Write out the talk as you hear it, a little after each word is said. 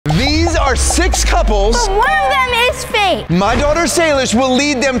are 6 couples. But one of them is fake. My daughter Salish will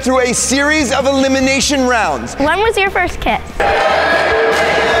lead them through a series of elimination rounds. When was your first kiss?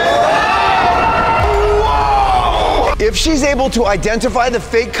 If she's able to identify the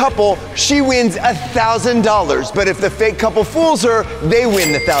fake couple, she wins $1,000. But if the fake couple fools her, they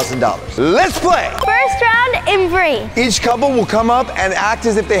win the $1,000. Let's play. First round in brief. Each couple will come up and act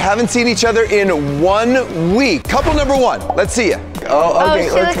as if they haven't seen each other in 1 week. Couple number 1, let's see you. Oh,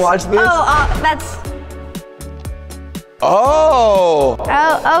 okay, let's watch this. That's... Oh.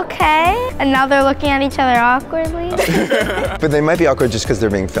 Oh, okay. And now they're looking at each other awkwardly. But they might be awkward just because they're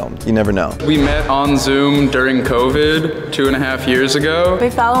being filmed. You never know. We met on Zoom during COVID 2.5 years ago.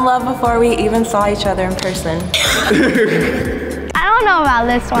 We fell in love before we even saw each other in person. I don't know about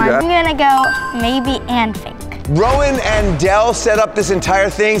this one. Yeah. I'm gonna go maybe and fake. Rowan and Dell set up this entire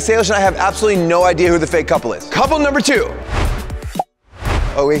thing. Salish and I have absolutely no idea who the fake couple is. Couple number 2.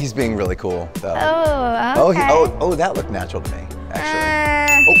 Oh, wait, he's being really cool, though. Oh, okay. Oh, that looked natural to me, actually.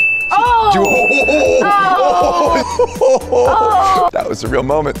 That was a real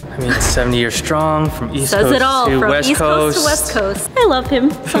moment. I mean, 70 years strong, from East Coast Says it all, to from West East Coast to West Coast. I love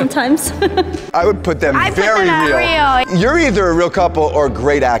him sometimes. I would put them I put very them real. at real. You're either a real couple or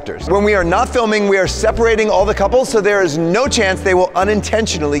great actors. When we are not filming, we are separating all the couples, so there is no chance they will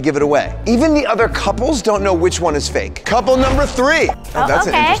unintentionally give it away. Even the other couples don't know which one is fake. Couple number 3. Oh, that's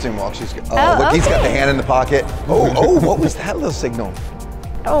an interesting walk. She's good. Oh, look, he's got the hand in the pocket. Oh, what was that little signal?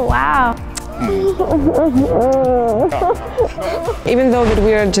 Oh, wow. Even though that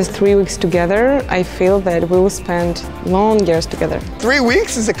we are just 3 weeks together, I feel that we will spend long years together. 3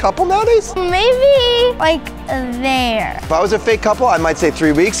 weeks is a couple nowadays? Maybe like there. If I was a fake couple, I might say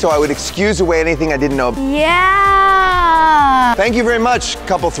 3 weeks, so I would excuse away anything I didn't know. Yeah. Thank you very much,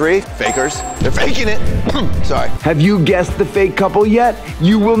 couple 3. Fakers. They're faking it. Sorry. Have you guessed the fake couple yet?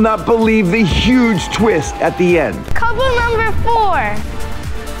 You will not believe the huge twist at the end. Couple number 4.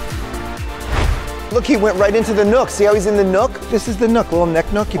 Look, he went right into the nook. See how he's in the nook? This is the nook, little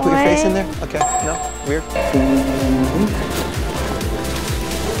neck nook. You put your face in there? Okay, no, weird.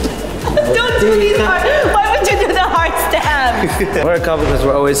 Don't do these hard. Why would you do the hard stab? We're a couple because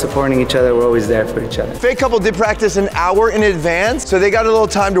we're always supporting each other. We're always there for each other. Fake couple did practice an hour in advance, so they got a little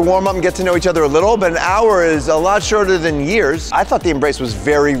time to warm up and get to know each other a little, but an hour is a lot shorter than years. I thought the embrace was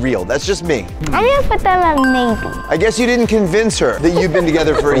very real. That's just me. I'm gonna put them at maybe. I guess you didn't convince her that you've been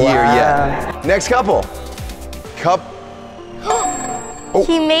together for a year yet. Next couple.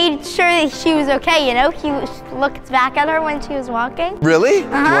 He made sure that she was okay, you know? He looked back at her when she was walking. Really? Do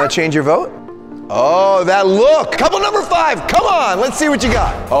you want to change your vote? Oh, that look. Couple number 5. Come on, let's see what you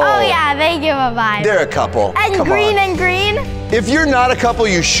got. Oh yeah, they give a vibe. They're a couple. And Come green on. and green. If you're not a couple,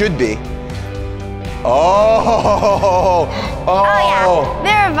 you should be. Oh yeah,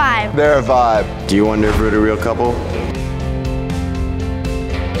 they're a vibe. They're a vibe. Do you wonder if we're the real couple?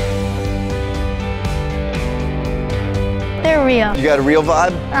 They're real. You got a real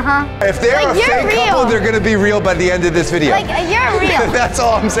vibe? Uh-huh. If they're Like, a you're fake real. couple, they're gonna be real by the end of this video. Like, you're real. That's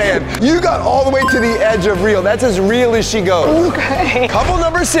all I'm saying. You got all the way to the edge of real. That's as real as she goes. Okay. Couple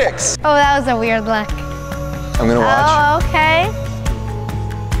number 6. Oh, that was a weird look. I'm gonna watch. Oh, okay.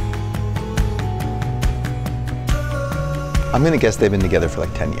 I'm gonna guess they've been together for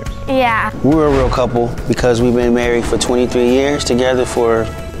like 10 years. Yeah. We're a real couple because we've been married for 23 years, together for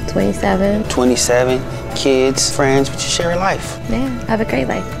 27. 27, kids, friends, we just share a life. Yeah, have a great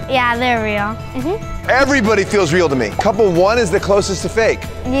life. Yeah, they're real. Everybody feels real to me. Couple 1 is the closest to fake.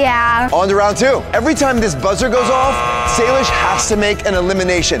 Yeah. On to round 2. Every time this buzzer goes off, Salish has to make an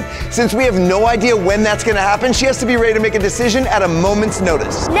elimination. Since we have no idea when that's gonna happen, she has to be ready to make a decision at a moment's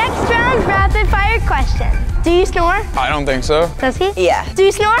notice. Next round, rapid fire questions. Do you snore? I don't think so. Does he? Yeah. Do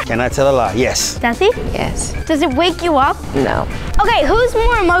you snore? Can I tell a lie? Yes. Does he? Yes. Does it wake you up? No. Okay, who's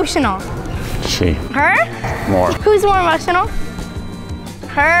more emotional? She. Her? More. Who's more emotional?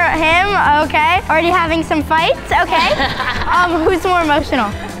 Her, him, okay. Already having some fights, okay. Who's more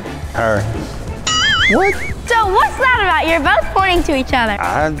emotional? Her. What? So what's that about? You're both pointing to each other.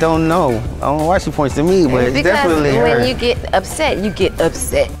 I don't know. I don't know why she points to me, but it's Because definitely her. when you get upset, you get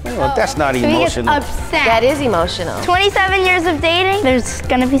upset. Well, that's not So he gets emotional. upset. That is emotional. 27 years of dating, there's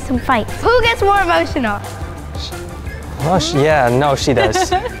gonna be some fights. Who gets more emotional? Oh, yeah, no, she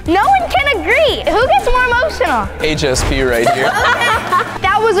does. No one can agree. Who gets more emotional? HSP right here.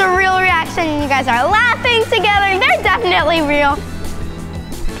 That was a real reaction. You guys are laughing together. They're definitely real.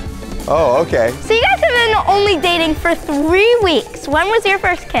 Oh, okay. So you guys have been only dating for 3 weeks. When was your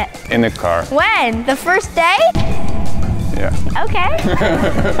first kiss? In the car. When? The first day? Yeah. Okay.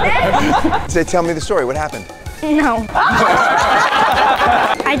 Say, tell me the story. What happened? No.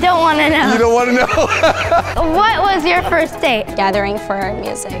 I don't want to know. What was your first date? Gathering for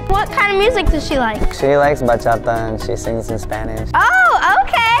music. What kind of music does she like? She likes bachata and she sings in Spanish. Oh,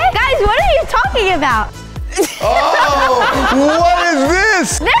 okay. Guys, what are you talking about? Oh, what is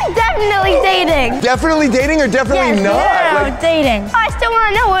this? They're definitely dating. Definitely dating or definitely not? No, dating. Oh, I still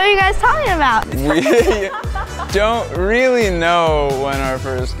want to know, what are you guys talking about? We don't really know when our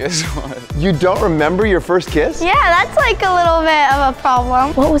first kiss was. You don't remember your first kiss? Yeah, that's like a little bit of a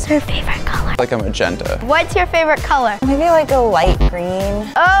problem. What was her favorite color? Like a magenta. What's your favorite color? Maybe like a light green.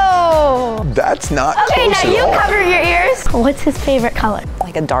 Oh. That's not Okay, close now at you all. cover your ears. What's his favorite color?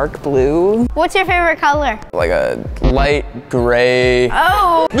 Like a dark blue. What's your favorite color? Like a light gray.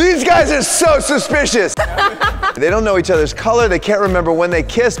 Oh. These guys are so suspicious. They don't know each other's color, they can't remember when they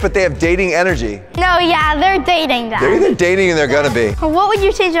kissed, but they have dating energy. No, yeah, they're dating that. They're either dating or they're gonna be. What would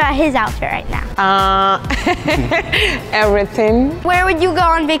you change about his outfit right now? Everything. Where would you go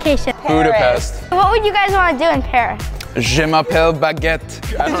on vacation? Budapest. What would you guys want to do in Paris? Je m'appelle Baguette.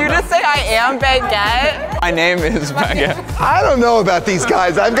 Did you just say I am Baguette? My name is Baguette. I don't know about these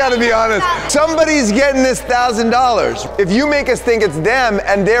guys, I've gotta be honest. Somebody's getting this $1,000. If you make us think it's them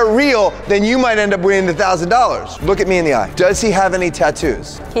and they're real, then you might end up winning the $1,000. Look at me in the eye. Does he have any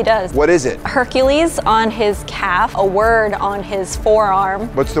tattoos? He does. What is it? Hercules on his calf, a word on his forearm.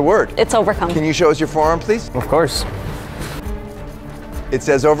 What's the word? It's overcome. Can you show us your forearm, please? Of course. It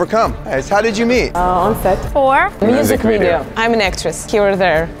says overcome. Nice. How did you meet? On set. 4. Music video. I'm an actress. Here or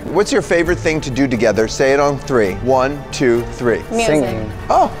there. What's your favorite thing to do together? Say it on 3. 1, 2, 3. Music. Singing.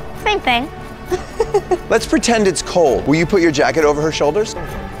 Oh, Same thing. let's pretend it's cold. Will you put your jacket over her shoulders?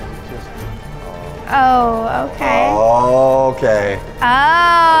 Oh, okay. Okay.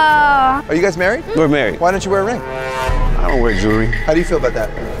 Oh. Are you guys married? We're married. Why don't you wear a ring? I don't wear jewelry. How do you feel about that?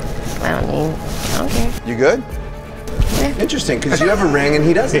 I don't care. You good? Interesting, because you have a ring and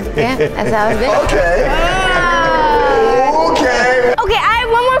he doesn't. Yeah, that's how it's been. Okay. Okay. Okay, I have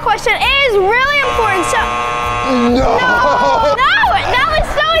one more question. It is really important. So, no,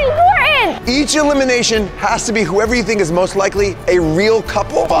 it's so important. Each elimination has to be whoever you think is most likely a real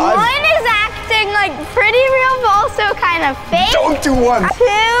couple. 5. One is acting like pretty real, but also kind of fake. Don't do 1. 2,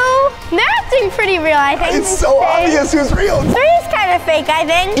 they're acting pretty real, I think. It's so obvious who's real. 3 is kind of fake, I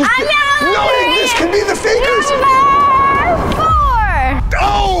think. No, this could be the fakers. Number 4.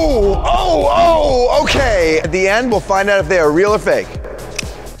 Oh, okay. At the end, we'll find out if they are real or fake.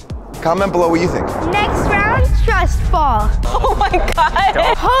 Comment below what you think. Next round, trust fall. Oh my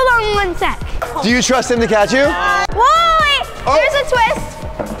God. Hold on 1 sec. Do you trust him to catch you? Wait, Oh. here's a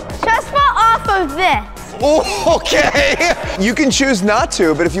twist. Trust fall off of this. Oh, okay. You can choose not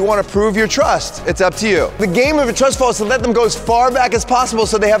to, but if you want to prove your trust, it's up to you. The game of a trust fall is to let them go as far back as possible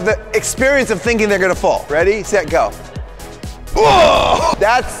so they have the experience of thinking they're gonna fall. Ready, set, go. Whoa!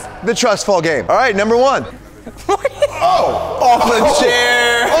 That's the trust fall game. All right, number 1. Oh, off the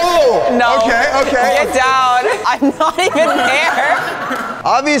chair. Oh, No. Okay. Get down. I'm not even there.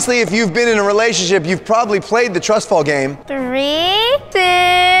 Obviously, if you've been in a relationship, you've probably played the trust fall game. 3, 2,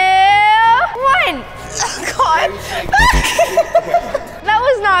 1. God. That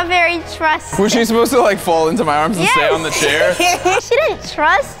was not very trustful. Was she supposed to like fall into my arms and stay on the chair? She didn't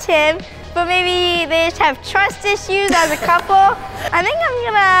trust him, but maybe they just have trust issues as a couple. I think I'm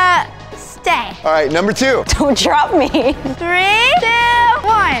gonna stay. All right, number 2. Don't drop me. 3, 2,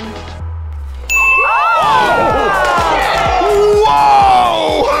 1.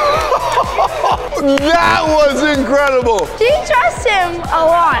 Whoa! That was incredible. Do you trust him a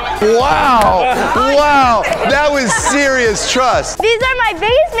lot? Wow, that was serious trust. These are my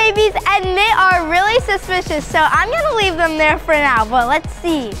biggest maybes, and they are really suspicious, so I'm gonna leave them there for now, but let's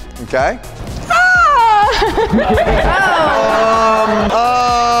see. Okay.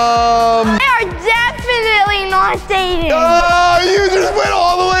 They are definitely not dating. Oh, you just went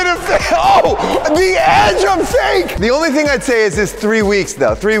all the way to fake. Oh, the edge of fake. The only thing I'd say is this 3 weeks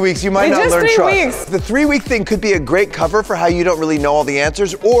though. 3 weeks, you might It's not just learn 3 trust. weeks. The 3-week thing could be a great cover for how you don't really know all the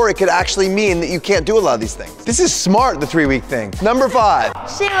answers, or it could actually mean that you can't do a lot of these things. This is smart, the 3-week thing. Number 5.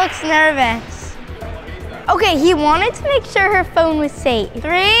 She looks nervous. Okay, he wanted to make sure her phone was safe.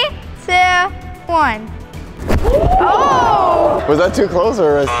 3, 2, 1. Oh! Was that too close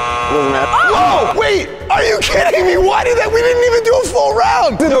or doesn't matter? Whoa, wait, are you kidding me? Why did that? We didn't even do a full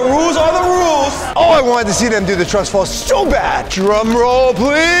round. The rules are the rules. Oh, I wanted to see them do the trust fall so bad. Drum roll,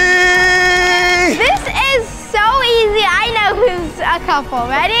 please. This is so easy. I know who's a couple.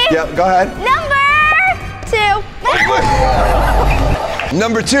 Ready? Yep, go ahead. Number 2.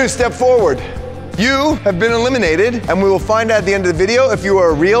 Number 2, step forward. You have been eliminated, and we will find out at the end of the video if you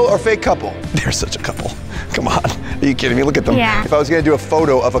are a real or fake couple. They're such a couple. Come on. Are you kidding me? Look at them. Yeah. If I was gonna do a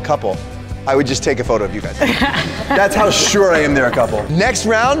photo of a couple. I would just take a photo of you guys. That's how sure I am they're a couple. Next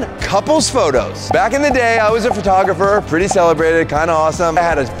round, couples photos. Back in the day, I was a photographer, pretty celebrated, kind of awesome. I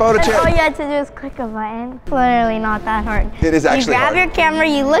had a photo And all chair. you had to do is click a button. It's literally not that hard. It is actually You grab hard. your camera,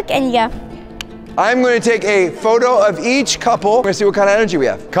 you look, and you go. I'm going to take a photo of each couple. We're going to see what kind of energy we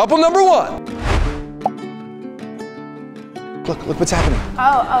have. Couple number 1. Look what's happening.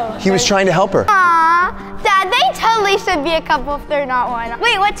 Oh. He was trying to help her. Aww. Dad, they totally should be a couple if they're not one.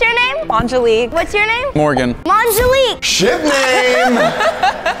 Wait, what's your name? Angelique. What's your name? Morgan. Angelique. Ship name!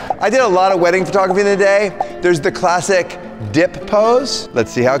 I did a lot of wedding photography in the day. There's the classic dip pose.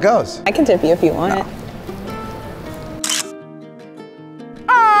 Let's see how it goes. I can tip you if you want it.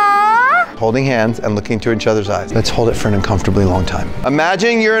 Aww. Holding hands and looking into each other's eyes. Let's hold it for an uncomfortably long time.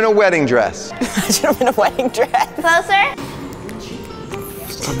 Imagine you're in a wedding dress. Imagine I'm in a wedding dress. Closer.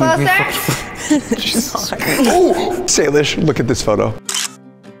 Closer. Salish, look at this photo.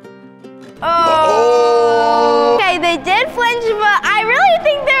 Oh. Okay, they did flinch, but I really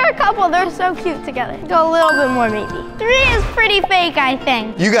think they're a couple. They're so cute together. Go a little bit more, maybe. 3 is pretty fake, I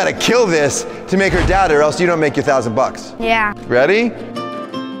think. You gotta kill this to make her doubt it, or else you don't make your $1,000. Yeah. Ready?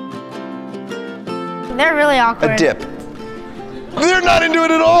 They're really awkward. A dip. They're not into it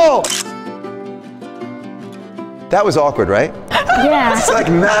at all. That was awkward, right? Yeah. It's like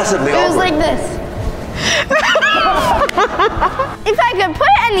massively It was awkward. like this. If I could put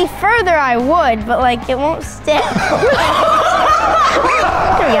it any further, I would, but like it won't stick. There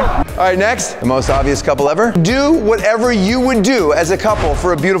we go. All right, next, the most obvious couple ever. Do whatever you would do as a couple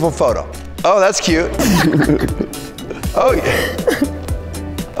for a beautiful photo. Oh, that's cute. Oh, yeah.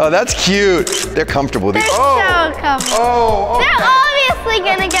 Oh, that's cute. They're comfortable. They're so comfortable. Oh, They're obviously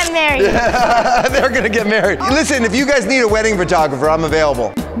gonna get married. they're gonna get married. Listen, if you guys need a wedding photographer, I'm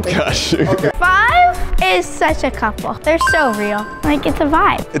available. Gosh. Okay. 5 is such a couple. They're so real. Like it's a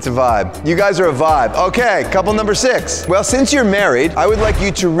vibe. It's a vibe. You guys are a vibe. Okay, couple number 6. Well, since you're married, I would like you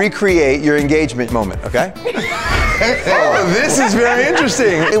to recreate your engagement moment, okay? Oh, this is very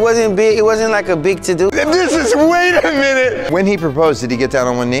interesting. It wasn't big. It wasn't like a big to-do. This is, wait a minute. When he proposed, did he get down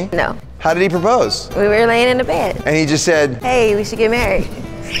on one knee? No. How did he propose? We were laying in the bed. And he just said, Hey, we should get married.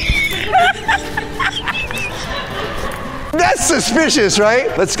 that's suspicious, right?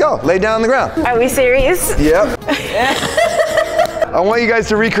 Let's go, lay down on the ground. Are we serious? Yep. I want you guys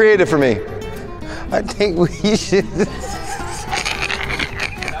to recreate it for me. I think we should.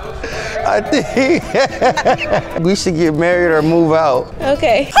 I think we should get married or move out.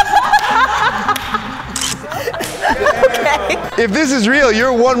 Okay. If this is real,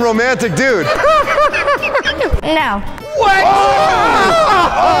 you're one romantic dude. No. What?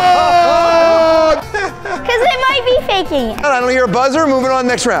 Because they might be faking it. I don't hear a buzzer, moving on,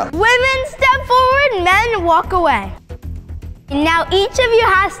 next round. Women step forward, men walk away. Now each of you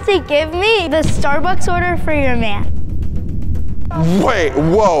has to give me the Starbucks order for your man. Wait,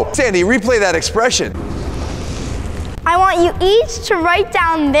 whoa. Sandy, replay that expression. I want you each to write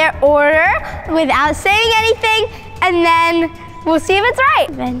down their order without saying anything, and then we'll see if it's right.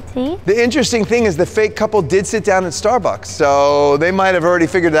 Venti. The interesting thing is the fake couple did sit down at Starbucks, so they might have already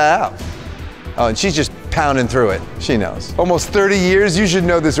figured that out. Oh, and she's just pounding through it. She knows. Almost 30 years, you should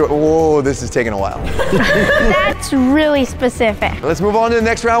know this. Whoa, this is taking a while. That's really specific. Let's move on to the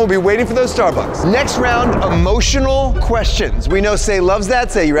next round. We'll be waiting for those Starbucks. Next round, emotional questions. We know Say loves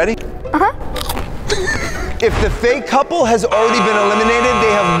that. Say, you ready? Uh-huh. If the fake couple has already been eliminated,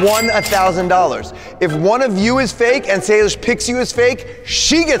 they have won $1,000. If one of you is fake and Salish picks you as fake,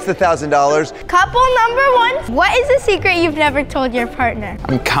 she gets the $1,000. Couple number 1, what is a secret you've never told your partner?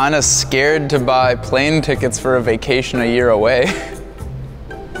 I'm kind of scared to buy plane tickets for a vacation a year away.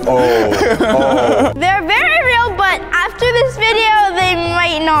 Oh. They're very real, but after this video, they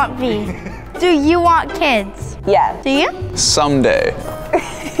might not be. Do you want kids? Yes. Do you? Someday.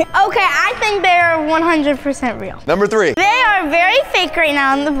 Okay, I think they're 100% real. Number 3. They are very fake right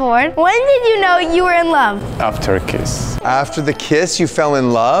now on the board. When did you know you were in love? After a kiss. After the kiss, you fell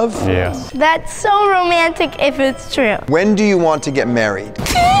in love? Yes. That's so romantic if it's true. When do you want to get married?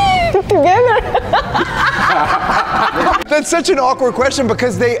 That's such an awkward question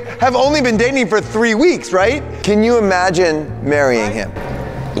because they have only been dating for 3 weeks, right? Can you imagine marrying him?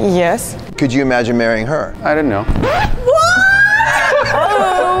 Yes. Could you imagine marrying her? I don't know.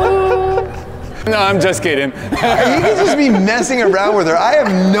 No, I'm just kidding. You can just be messing around with her. I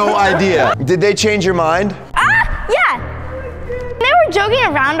have no idea. Did they change your mind? Yeah. They were joking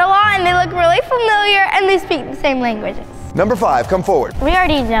around a lot and they look really familiar and they speak the same languages. Number 5, come forward. We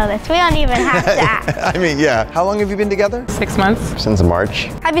already know this. We don't even have to ask. I mean, yeah. How long have you been together? 6 months. Since March.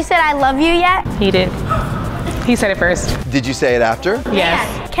 Have you said I love you yet? He did. He said it first. Did you say it after?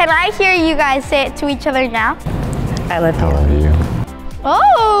 Yes. Can I hear you guys say it to each other now? I love you. I love you.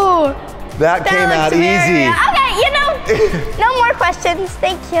 Oh! That came out looks very- easy. Okay, you know, no more questions.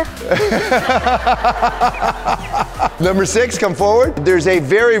 Thank you. Number 6, come forward. There's a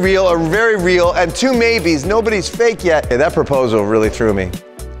very real, and 2 maybes. Nobody's fake yet. Hey, that proposal really threw me.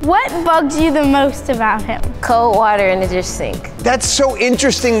 What bugs you the most about him? Cold water in your sink. That's so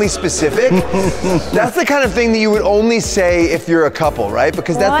interestingly specific. That's the kind of thing that you would only say if you're a couple, right?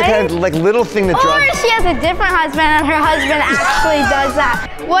 Because that's the kind of like little thing that Or drives. she has a different husband and her husband actually does that.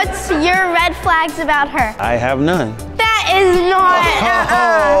 What's your red flags about her? I have none. That is not.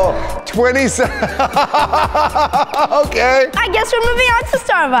 Oh, 20 seconds. Okay. I guess we're moving on to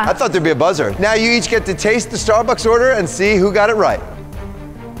Starbucks. I thought there'd be a buzzer. Now you each get to taste the Starbucks order and see who got it right.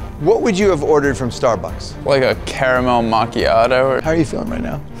 What would you have ordered from Starbucks? Like a caramel macchiato. How are you feeling right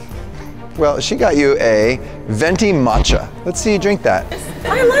now? Well, she got you a venti matcha. Let's see you drink that.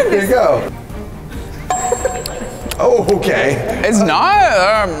 I love Here you go. Oh, okay. It's not,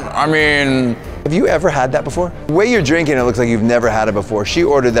 I mean. Have you ever had that before? The way you're drinking, it looks like you've never had it before. She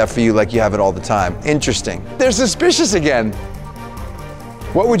ordered that for you like you have it all the time. Interesting. They're suspicious again.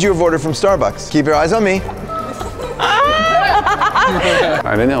 What would you have ordered from Starbucks? Keep your eyes on me.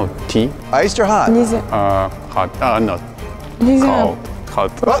 I don't know. Tea? Iced or hot? Hot. No. Cold.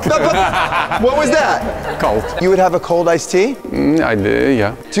 Cold. What was that? Cold. You would have a cold iced tea? I did,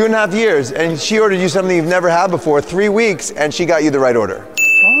 yeah. 2.5 years, and she ordered you something you've never had before, 3 weeks, and she got you the right order.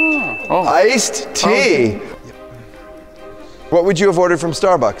 Oh. Iced tea. What would you have ordered from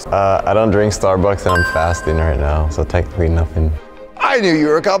Starbucks? I don't drink Starbucks and I'm fasting right now, so technically nothing. I knew you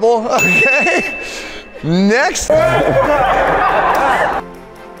were a couple. Okay. Next.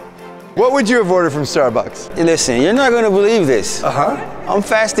 What would you have ordered from Starbucks? Listen, you're not gonna believe this. I'm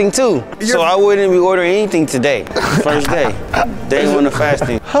fasting too, so I wouldn't be ordering anything today. First day. Day 1 of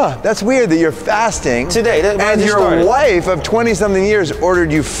fasting. Huh, that's weird that you're fasting. Today, that's when I and just your started. wife of 20-something years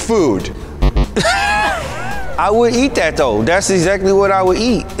ordered you food. I would eat that though. That's exactly what I would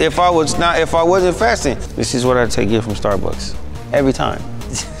eat if I wasn't fasting. This is what I take here from Starbucks. Every time.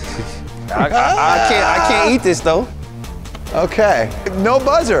 I can't eat this though. Okay, no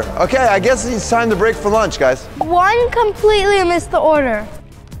buzzer. Okay, I guess it's time to break for lunch, guys. 1 completely missed the order.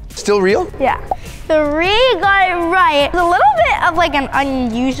 Still real? Yeah. 3 got it right. It's a little bit of like an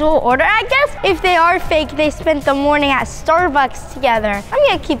unusual order, I guess. If they are fake, they spent the morning at Starbucks together. I'm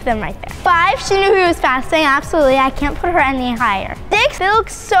gonna keep them right there. 5, she knew he was fasting. Absolutely, I can't put her any higher. 6, they look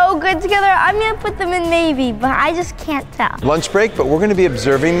so good together. I'm gonna put them in maybe, but I just can't tell. Lunch break, but we're gonna be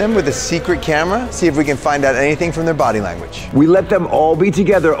observing them with a secret camera, see if we can find out anything from their body language. We let them all be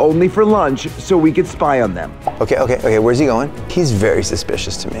together only for lunch so we could spy on them. Okay, where's he going? He's very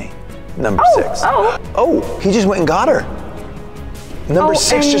suspicious to me. Number 6. Oh, he just went and got her. Number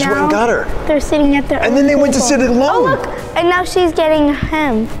 6 just went and got her. They're sitting at their And then they went to sit alone. Oh, look, and now she's getting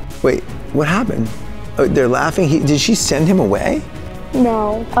him. Wait, what happened? Oh, they're laughing. Did she send him away?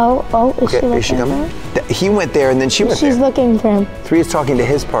 No. Is she coming? He went there and then she went there. She's looking for him. 3 is talking to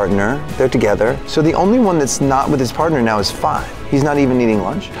his partner. They're together. So the only one that's not with his partner now is 5. He's not even eating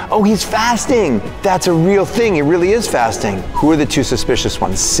lunch. Oh, he's fasting. That's a real thing. He really is fasting. Who are the 2 suspicious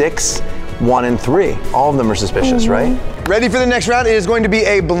ones? 6, 1, and 3. All of them are suspicious, right? Ready for the next round? It is going to be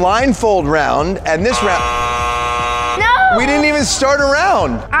a blindfold round. And this round... No! We didn't even start a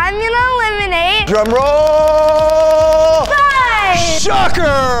round. I'm gonna eliminate... Drum roll! 5!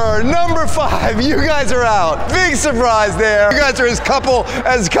 Shocker! Number 5, you guys are out. Big surprise there. You guys are as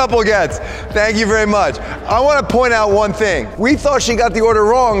couple gets. Thank you very much. I want to point out one thing. We thought she got the order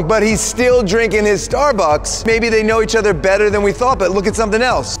wrong, but he's still drinking his Starbucks. Maybe they know each other better than we thought, but look at something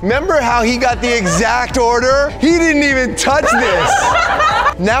else. Remember how he got the exact order? He didn't even touch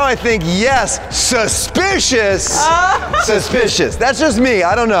this. Now I think, yes, suspicious. Suspicious. That's just me,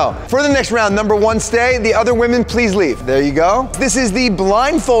 I don't know. For the next round, number 1 stay. The other women, please leave. There you go. This is the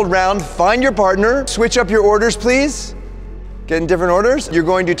blindfold round. Find your partner. Switch up your orders, please. Get in different orders. You're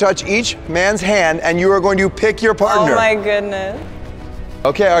going to touch each man's hand and you are going to pick your partner. Oh my goodness.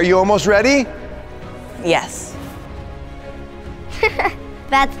 Okay, are you almost ready? Yes.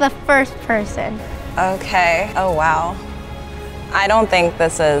 That's the first person. Okay. Oh, wow. I don't think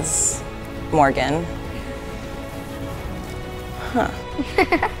this is Morgan. Huh.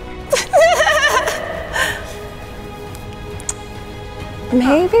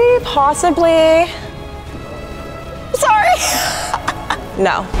 Maybe, possibly. Sorry.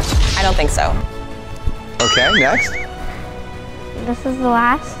 No, I don't think so. Okay, next. This is the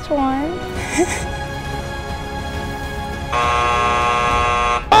last one.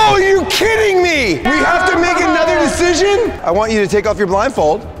 Oh Oh, are you kidding me? We have to make another decision? I want you to take off your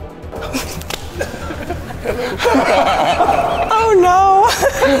blindfold. Oh no.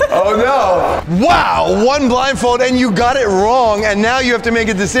 Oh no. Wow, one blindfold and you got it wrong and now you have to make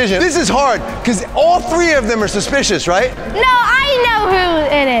a decision. This is hard because all three of them are suspicious, right? No, I know who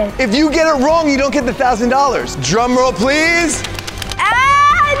it is. If you get it wrong, you don't get the $1,000. Drum roll, please.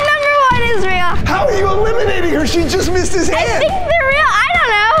 Number one is real. How are you eliminating her? She just missed his hand. I think they're real. I don't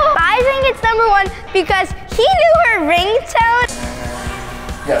know. I think it's number one because he knew her ringtone.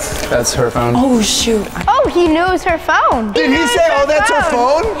 Yes. That's her phone. Oh shoot. Oh, he knows her phone. Did he say, oh, that's her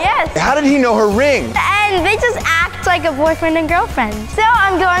phone? Yes. How did he know her ring? And they just act like a boyfriend and girlfriend. So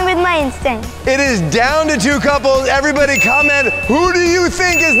I'm going with my instinct. It is down to two couples. Everybody comment, who do you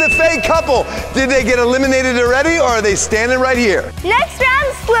think is the fake couple? Did they get eliminated already or are they standing right here? Next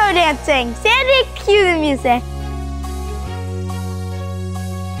round, slow dancing. Sandy, cue the music.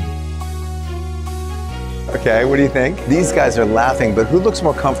 Okay, what do you think? These guys are laughing, but who looks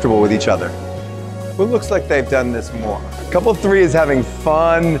more comfortable with each other? Who looks like they've done this more? Couple three is having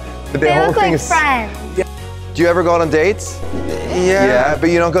fun, but the whole look thing like is friends. Yeah. Do you ever go out on dates? Yeah. Yeah,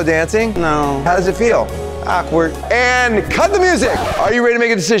 but you don't go dancing? No. How does it feel? Awkward. And cut the music. Are you ready to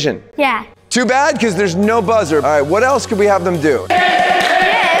make a decision? Yeah. Too bad, because there's no buzzer. All right, what else could we have them do? Whoa,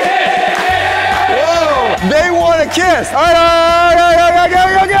 they want a kiss. All right,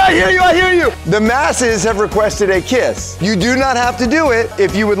 I hear you. The masses have requested a kiss. You do not have to do it.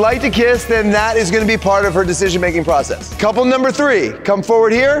 If you would like to kiss, then that is going to be part of her decision-making process. Couple number three, come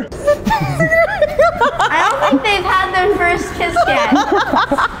forward here. I don't think they've had their first kiss yet.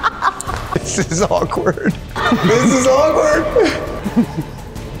 This is awkward. This is awkward.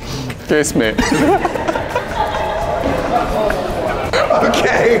 Kiss me.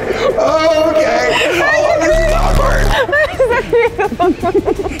 Okay. Okay. Oh, this is awkward.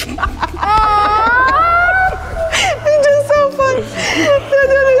 It's just so fun.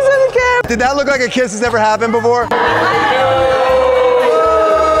 Did that look like a kiss has ever happened before?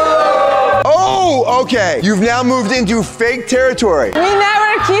 Oh, okay. You've now moved into fake territory. We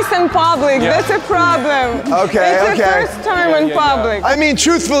never kiss in public. That's a problem. Okay, it's okay. the first time in public. I mean,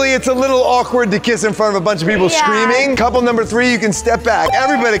 truthfully, it's a little awkward to kiss in front of a bunch of people screaming. Couple number three, you can step back.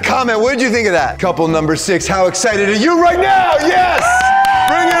 Everybody comment, what did you think of that? Couple number six, how excited are you right now? Yes!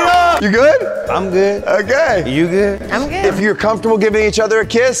 Bring it up! You good? I'm good. Okay. You good? I'm good. If you're comfortable giving each other a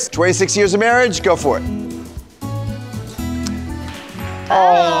kiss, 26 years of marriage, go for it.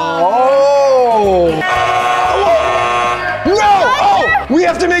 Oh! No! Oh! We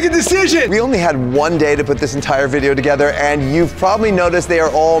have to make a decision! We only had one day to put this entire video together, and you've probably noticed they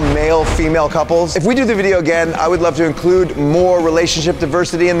are all male-female couples. If we do the video again, I would love to include more relationship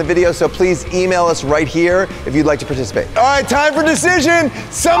diversity in the video, so please email us right here if you'd like to participate. All right, time for decision.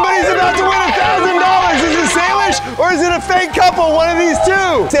 Somebody's about to win $1,000. Is it Salish or is it a fake couple? One of these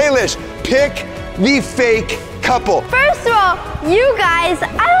two. Salish, pick the fake couple. First of all, you guys, I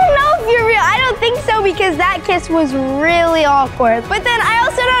don't know if you're real. I don't think so because that kiss was really awkward. But then I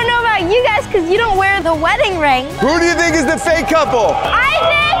also don't know about you guys because you don't wear the wedding ring. Who do you think is the fake couple? I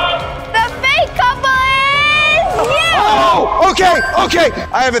think the fake couple is you. Oh, okay.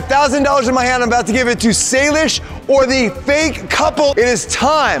 I have $1,000 in my hand. I'm about to give it to Salish or the fake couple. It is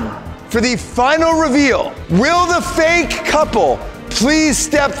time for the final reveal. Will the fake couple please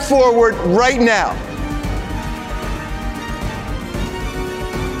step forward right now?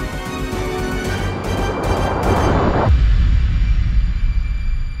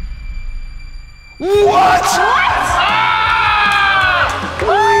 What?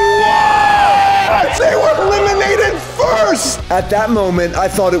 What? They were eliminated first! At that moment, I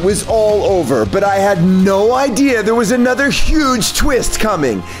thought it was all over, but I had no idea there was another huge twist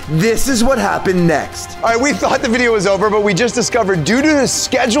coming. This is what happened next. All right, we thought the video was over, but we just discovered due to the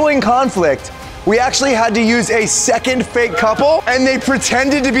scheduling conflict, we actually had to use a second fake couple, and they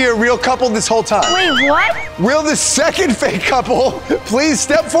pretended to be a real couple this whole time. Wait, what? Will the second fake couple please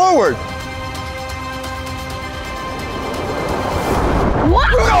step forward? What?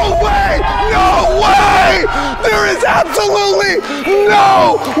 No way! No way! There is absolutely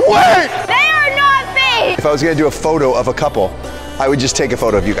no way! They are not fake! If I was gonna do a photo of a couple, I would just take a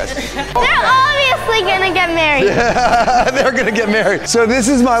photo of you guys. They're obviously gonna get married. Yeah, they're gonna get married. So this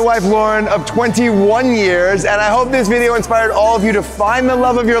is my wife, Lauren, of 21 years, and I hope this video inspired all of you to find the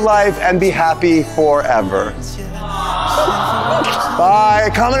love of your life and be happy forever. Bye.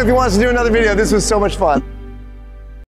 Comment if you want us to do another video. This was so much fun.